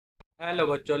Hello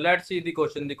बच्चों, let's see the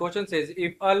question. The question says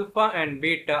if alpha and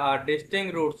beta are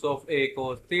distinct roots of a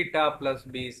cos theta plus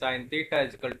b sin theta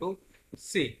is equal to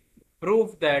c.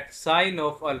 Prove that sine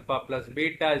of alpha plus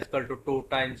beta is equal to 2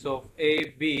 times of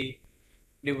ab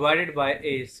divided by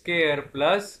a square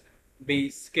plus b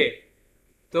square.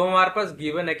 तो हमारे पास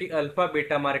given है कि alpha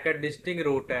beta हमारे का distinct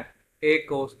root है ए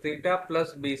cos theta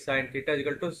plus B sine theta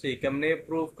equal to सी। हमने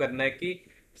prove करना है कि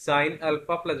साइन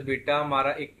अल्फा प्लस बीटा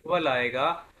हमारा इक्वल आएगा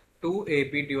to A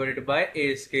B divided by A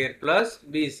square plus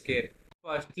B square.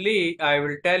 Firstly I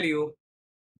will tell you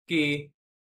कि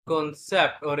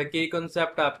concept और की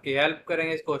कॉन्सेप्ट आपकी हेल्प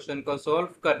करेंगे इस क्वेश्चन को सॉल्व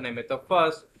करने में। तो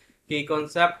फर्स्ट की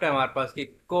कॉन्सेप्ट है हमारे पास कि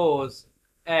cos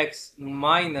x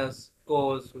minus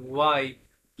cos y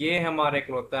ये हमारे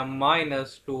को होता है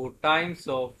 -2 times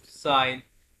of sine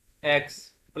x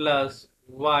plus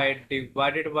Y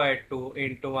divided by 2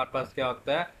 into हमारे पास क्या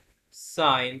होता है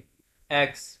sine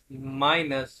x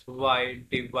minus Y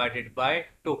divided by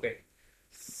 2 के।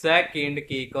 सेकेंड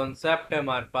की कॉन्सेप्ट है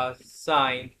हमारे पास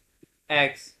sine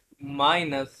x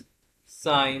minus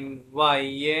sign Y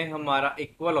ये हमारा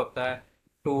इक्वल होता है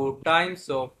 2 times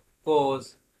of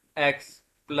cos x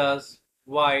plus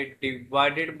Y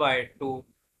divided by 2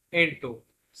 into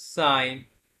sine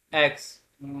x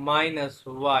minus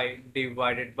Y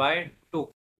divided by 2।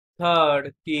 Third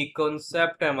की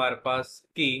कॉन्सेप्ट है हमारे पास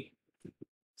कि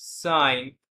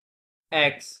sine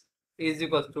x is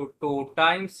equal to 2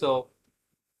 times of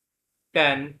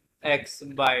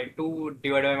 10x/2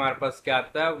 divide by हमारे पास क्या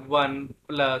आता है 1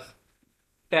 प्लस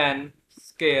 10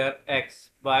 स्क्वायर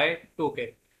x/2 के।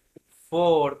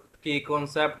 फोर्थ की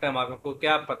कॉन्सेप्ट है हमारे को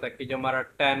क्या पता है कि जो हमारा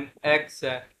 10x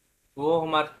है वो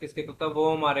हमारे किसके होता है वो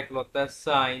हमारे को होता है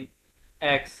sign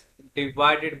x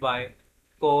divided by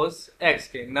cos x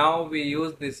के। नाउ वी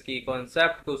यूज दिस की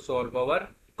concept to solve our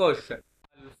question.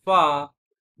 Alpha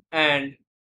and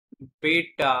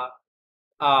beta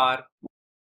are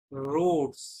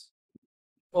roots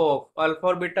of alpha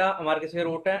और बीटा हमारे किसके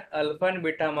रूट है अल्फा एंड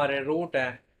बीटा हमारे रूट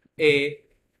है ए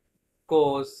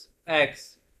cos x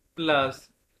plus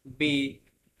B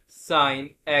sine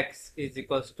x is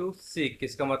equals to सी।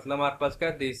 किसका मतलब हमारे पास क्या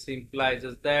this implies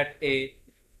that A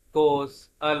cos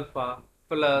alpha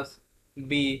plus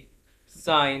B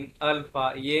sine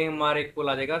alpha ये हमारे इक्वल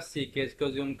आ जाएगा सी के। इसको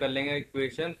ज्यूम कर लेंगे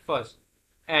इक्वेशन फर्स्ट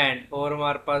एंड और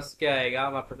हमारे पास क्या आएगा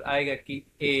हमारे पास आएगा कि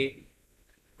ए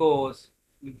cos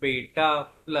beta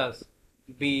plus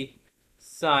B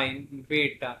sign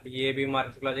beta ये भी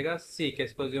हमारे आ जाएगा सी के।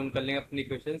 इसको ज्यूम कर लेंगे अपनी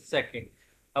इक्वेशन सेकंड।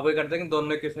 अब ये कर देंगे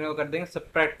दोनों इक्वेशन को कर देंगे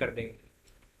सब्ट्रैक्ट कर देंगे।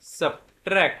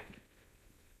 Subtract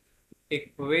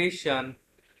equation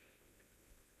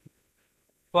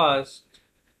first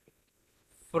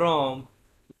from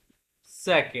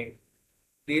second.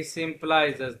 This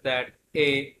implies us that a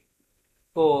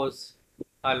cos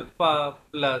alpha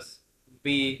plus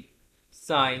B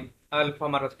sine alpha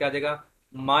हमारा क्या आ जाएगा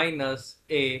minus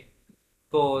A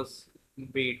cos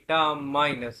beta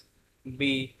minus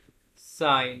B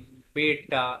sign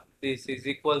beta this is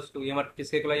equals to ये हमारा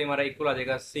किसके इक्वल है हमारा इक्वल आ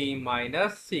जाएगा सी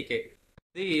माइनस सी के।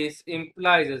 दिस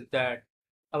इंप्लाइज दैट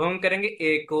अब हम करेंगे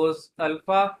ए कोस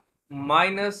अल्फा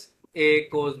माइनस ए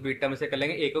कोस बीटा में से कर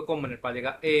लेंगे ए को कॉमन पा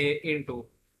जाएगा ए into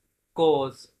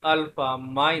cos alpha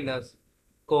minus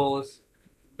cos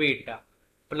beta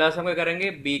plus हम क्या करेंगे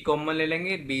बी कॉमन ले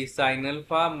लेंगे B sine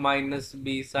alpha minus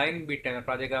B sign beta में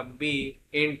पा जाएगा B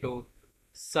into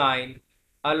sine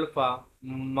alpha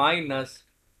minus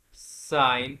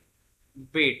sign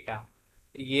beta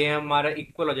ये हमारा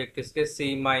इक्वल हो जाएगा किसके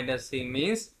सी माइनस सी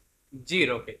मीन्स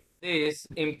 0 के। दिस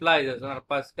इंप्लाइज हमारे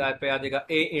पास क्या पे आ जाएगा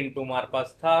ए इंटू हमारे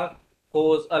पास था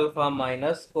cos alpha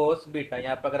minus cos beta.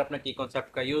 यहाँ पर अगर अपने की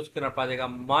कॉन्सेप्ट का यूज करना पा जाएगा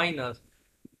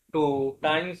 -2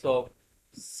 times of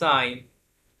sine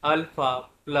alpha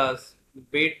plus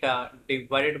beta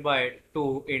divided by 2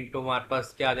 into हमारे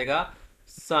पास क्या आ जाएगा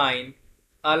sine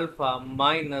alpha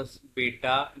minus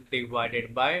beta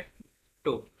divided by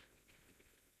 2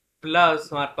 plus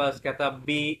हमारे पास क्या था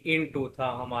बी इंटू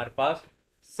था हमारे पास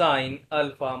sine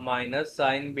alpha minus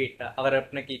sign beta. अगर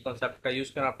अपने की कॉन्सेप्ट का यूज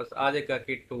करना पास आ जाएगा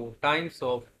कि 2 times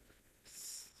of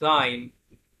sine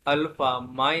alpha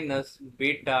minus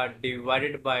beta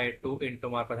divided by 2 into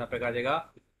हमारे पास यहाँ पे आ जाएगा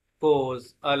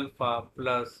cos alpha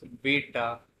plus beta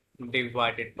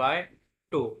divided by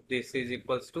 2 this is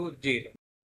equals to 0।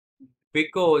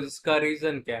 Because इसका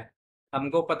रीजन क्या है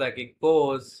हमको पता है कि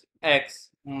cos x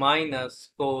minus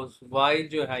cos y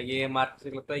जो है ये हमारे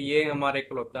होता है ये हमारे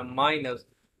इक्वल होता है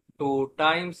 -2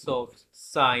 times of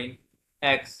sine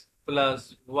x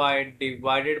plus Y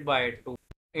divided by 2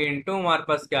 into हमारे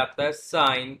पास क्या आता है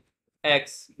sine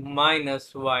x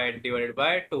minus Y divided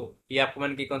by 2। ये आपको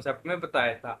मैंने की कॉन्सेप्ट में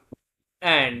बताया था।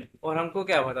 एंड और हमको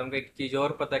क्या पता, हमको एक चीज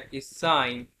और पता कि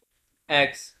sine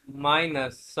x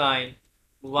minus sign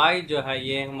Y जो है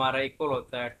ये हमारा इक्वल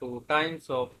होता है 2 times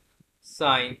of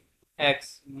sine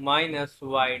x minus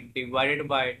Y divided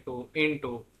by 2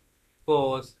 into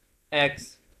cos x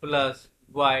plus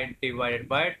Y divided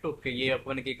by 2 के ये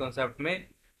अपन के कॉन्सेप्ट में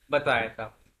बताया था।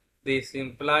 This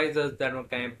implies us that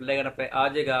apply पे आ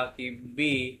जाएगा कि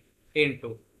B into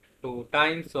 2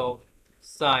 times of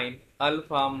sine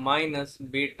alpha minus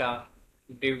beta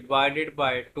divided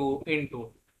by 2 into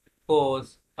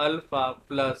cos alpha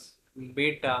plus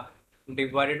beta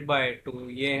divided by 2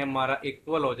 ये हमारा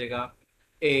इक्वल हो जाएगा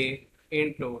ए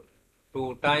into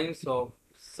 2 times of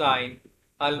sine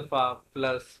alpha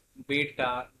plus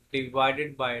beta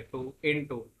divided by 2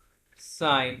 into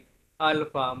sine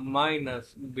alpha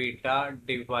minus beta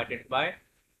divided by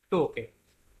 2 के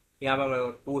यहाँ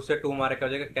पर 2 से 2 हमारा क्या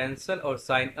हो जाएगा कैंसिल और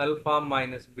sine alpha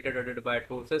minus beta divided by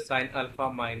 2 से sine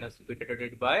alpha minus beta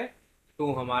divided by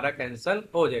 2 हमारा कैंसिल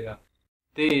हो जाएगा।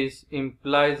 This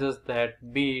implies us that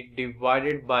b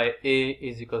divided by a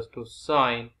is equals to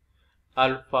sine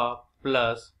alpha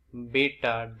plus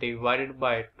beta divided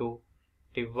by 2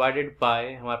 divided by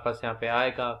हमारे पास यहाँ पे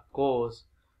आएगा cos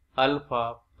alpha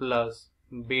plus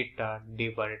beta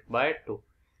divided by 2।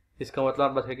 इसका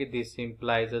मतलब बस है कि this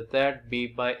implies that b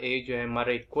by a जो है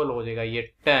हमारा इक्वल हो जाएगा ये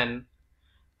 10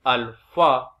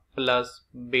 alpha plus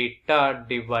beta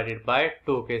divided by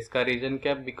 2 के। इसका रीजन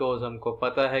क्या, बिकॉज हमको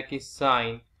पता है कि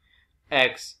साइन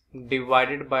x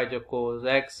डिवाइडेड बाय जो कोस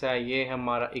x है ये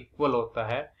हमारा इक्वल होता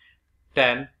है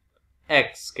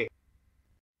 10x के।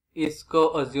 इसको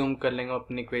अज्यूम कर लेंगे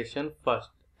अपनी इक्वेशन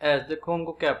फर्स्ट एज। देखो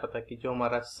हमको क्या पता कि जो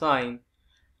हमारा साइन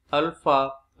अल्फा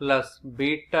प्लस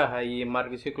बीटा है ये हमारे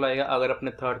किसी को आएगा, अगर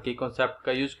अपने थर्ड की कॉन्सेप्ट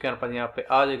का यूज करने पर यहाँ पे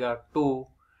आ जाएगा 2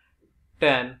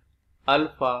 10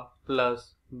 alpha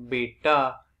plus beta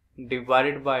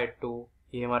divided by 2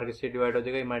 ये हमारे किसी डिवाइड हो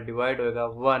जाएगा, ये हमारा डिवाइड होएगा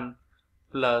 1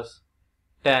 plus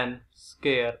 10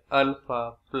 square alpha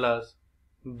plus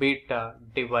beta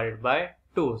divided by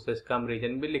 2 से इसका हम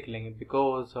रीजन भी लिख लेंगे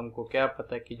बिकॉज हमको क्या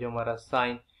पता है कि जो हमारा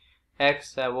साइन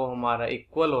x है वो हमारा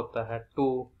इक्वल होता है 2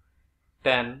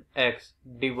 10x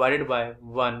divided by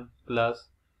 1 plus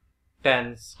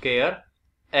 10 square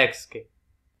x के।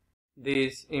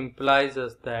 This implies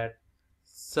us that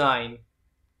sine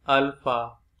alpha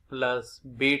plus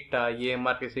beta ये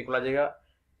हमारे किसी इक्वल आ जाएगा,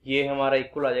 ये हमारा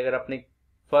इक्वल आ जाएगा अगर अपने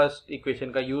फर्स्ट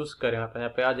इक्वेशन का यूज करें तो यहाँ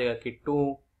पे आ जाएगा कि 2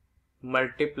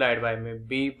 मल्टीप्लाइड बाय में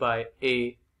b bye a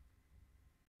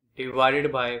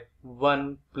divided by 1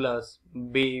 plus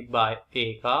b bye a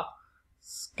का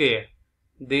square.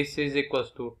 This is equal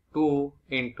to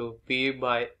 2 into b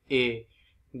bye a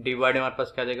divide हमारे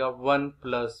पास क्या आ जाएगा 1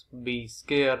 plus b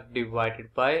square divided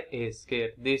by a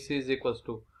square. This is equal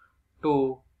to 2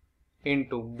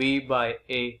 into b bye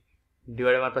a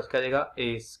divide हमारे पास क्या आ जाएगा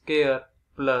a square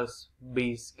plus b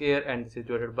square and this is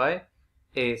divided by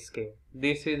a square.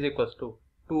 This is equal to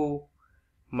 2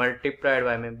 multiplied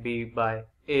by में b bye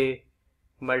a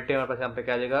multi हमारे पास यहाँ पे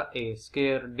क्या आ जाएगा a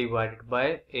square divided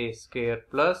by a square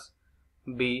plus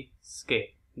b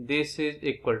square. This is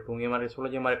equal to ये हमारे equal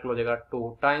हो जाएगा 2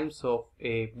 times of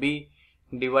A B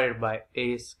divided by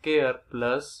a square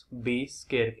plus b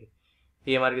square के।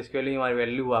 ये हमारी किसकी वैल्यू, हमारी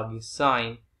वैल्यू आ गई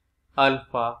साइन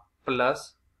अल्फा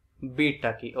प्लस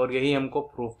बीटा की और यही हमको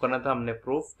प्रूफ करना था, हमने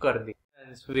प्रूफ कर दी।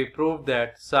 Hence we prove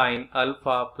that sin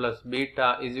alpha plus beta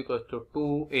is equal to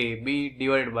 2ab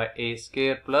divided by a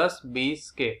square plus b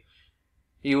square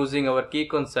using our key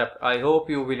concept. I hope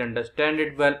you will understand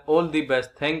it well. All the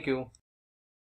best. Thank you.